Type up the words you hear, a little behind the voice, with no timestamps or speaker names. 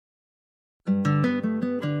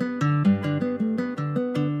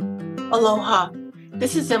Aloha.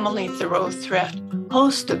 This is Emily Thoreau Threat,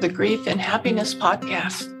 host of the Grief and Happiness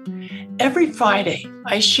podcast. Every Friday,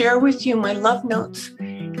 I share with you my love notes,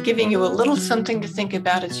 giving you a little something to think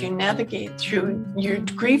about as you navigate through your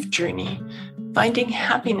grief journey, finding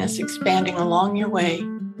happiness expanding along your way.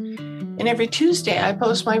 And every Tuesday, I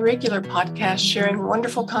post my regular podcast sharing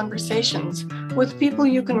wonderful conversations with people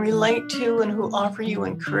you can relate to and who offer you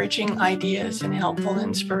encouraging ideas and helpful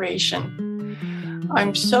inspiration.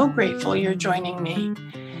 I'm so grateful you're joining me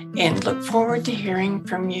and look forward to hearing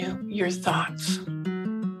from you, your thoughts.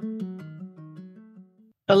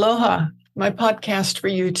 Aloha. My podcast for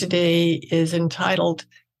you today is entitled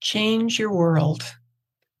Change Your World.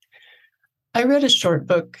 I read a short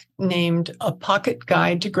book named A Pocket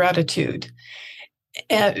Guide to Gratitude,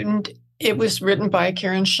 and it was written by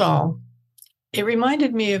Karen Shaw. It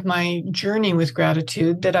reminded me of my journey with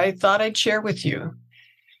gratitude that I thought I'd share with you.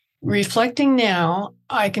 Reflecting now,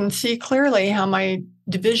 I can see clearly how my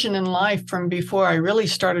division in life from before I really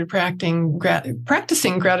started practicing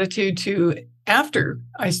gratitude to after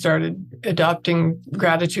I started adopting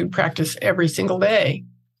gratitude practice every single day.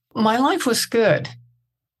 My life was good.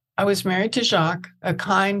 I was married to Jacques, a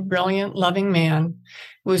kind, brilliant, loving man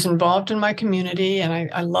who was involved in my community, and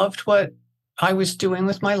I loved what I was doing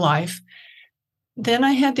with my life. Then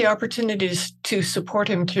I had the opportunities to support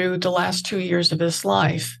him through the last 2 years of his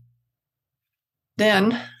life.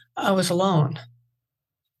 Then I was alone.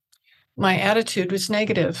 My attitude was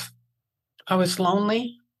negative. I was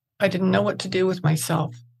lonely. I didn't know what to do with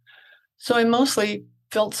myself. So I mostly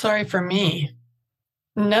felt sorry for me.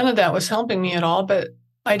 None of that was helping me at all, but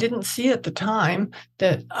I didn't see at the time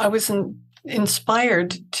that I was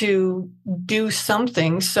inspired to do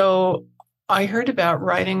something. So I heard about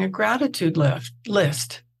writing a gratitude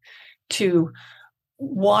list to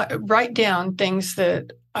write down things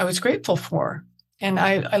that I was grateful for. And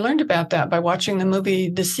I learned about that by watching the movie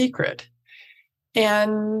The Secret.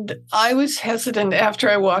 And I was hesitant after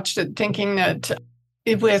I watched it, thinking that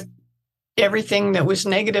with everything that was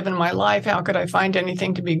negative in my life, how could I find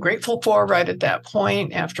anything to be grateful for right at that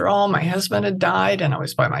point? After all, my husband had died and I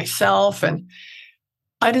was by myself, and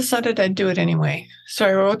I decided I'd do it anyway. So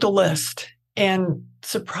I wrote the list, and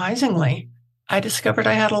surprisingly, I discovered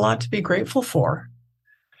I had a lot to be grateful for.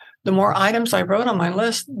 The more items I wrote on my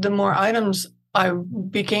list, the more items I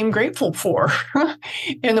became grateful for,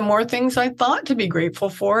 and the more things I thought to be grateful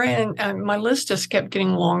for, and my list just kept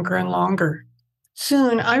getting longer and longer.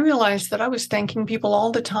 Soon, I realized that I was thanking people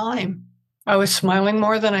all the time. I was smiling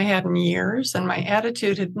more than I had in years, and my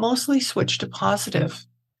attitude had mostly switched to positive.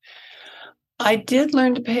 I did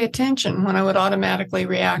learn to pay attention when I would automatically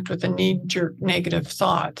react with a knee-jerk negative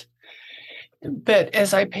thought. But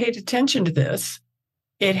as I paid attention to this,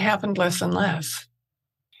 it happened less and less.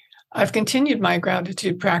 I've continued my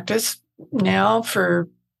gratitude practice now for,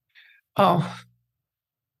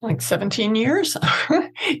 like 17 years,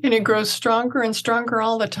 and it grows stronger and stronger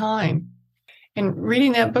all the time. And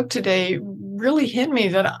reading that book today really hit me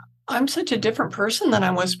that I'm such a different person than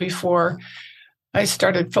I was before I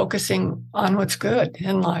started focusing on what's good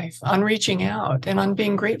in life, on reaching out, and on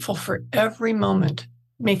being grateful for every moment,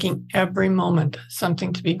 making every moment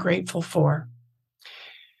something to be grateful for.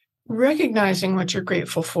 Recognizing what you're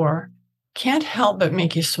grateful for can't help but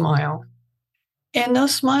make you smile. And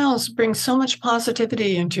those smiles bring so much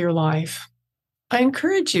positivity into your life. I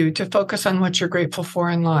encourage you to focus on what you're grateful for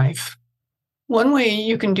in life. One way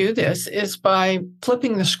you can do this is by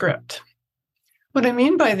flipping the script. What I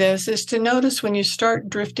mean by this is to notice when you start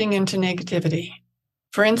drifting into negativity.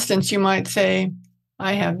 For instance, you might say,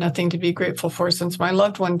 I have nothing to be grateful for since my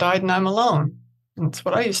loved one died and I'm alone. That's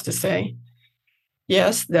what I used to say.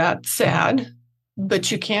 Yes, that's sad,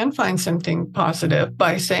 but you can find something positive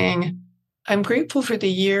by saying, I'm grateful for the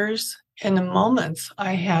years and the moments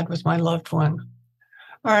I had with my loved one,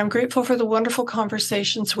 or I'm grateful for the wonderful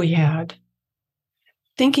conversations we had.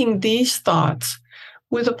 Thinking these thoughts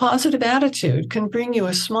with a positive attitude can bring you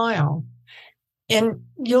a smile, and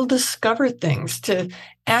you'll discover things to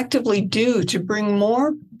actively do to bring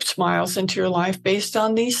more smiles into your life based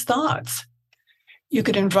on these thoughts. You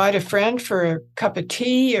could invite a friend for a cup of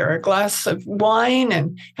tea or a glass of wine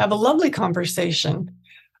and have a lovely conversation.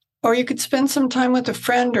 Or you could spend some time with a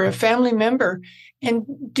friend or a family member and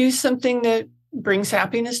do something that brings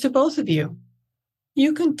happiness to both of you.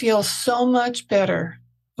 You can feel so much better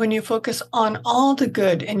when you focus on all the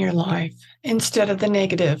good in your life instead of the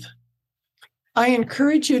negative. I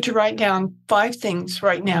encourage you to write down 5 things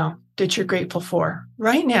right now that you're grateful for,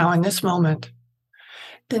 right now in this moment.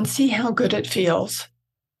 Then see how good it feels.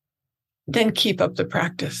 Then keep up the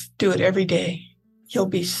practice. Do it every day. You'll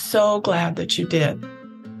be so glad that you did.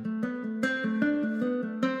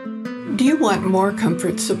 Do you want more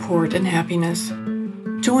comfort, support, and happiness?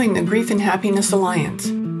 Join the Grief and Happiness Alliance.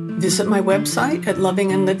 Visit my website at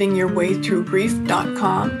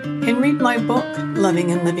lovingandlivingyourwaythroughgrief.com and read my book,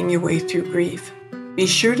 Loving and Living Your Way Through Grief. Be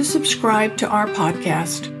sure to subscribe to our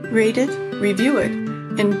podcast, rate it, review it,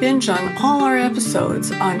 and binge on all our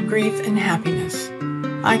episodes on grief and happiness.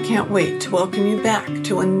 I can't wait to welcome you back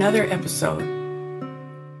to another episode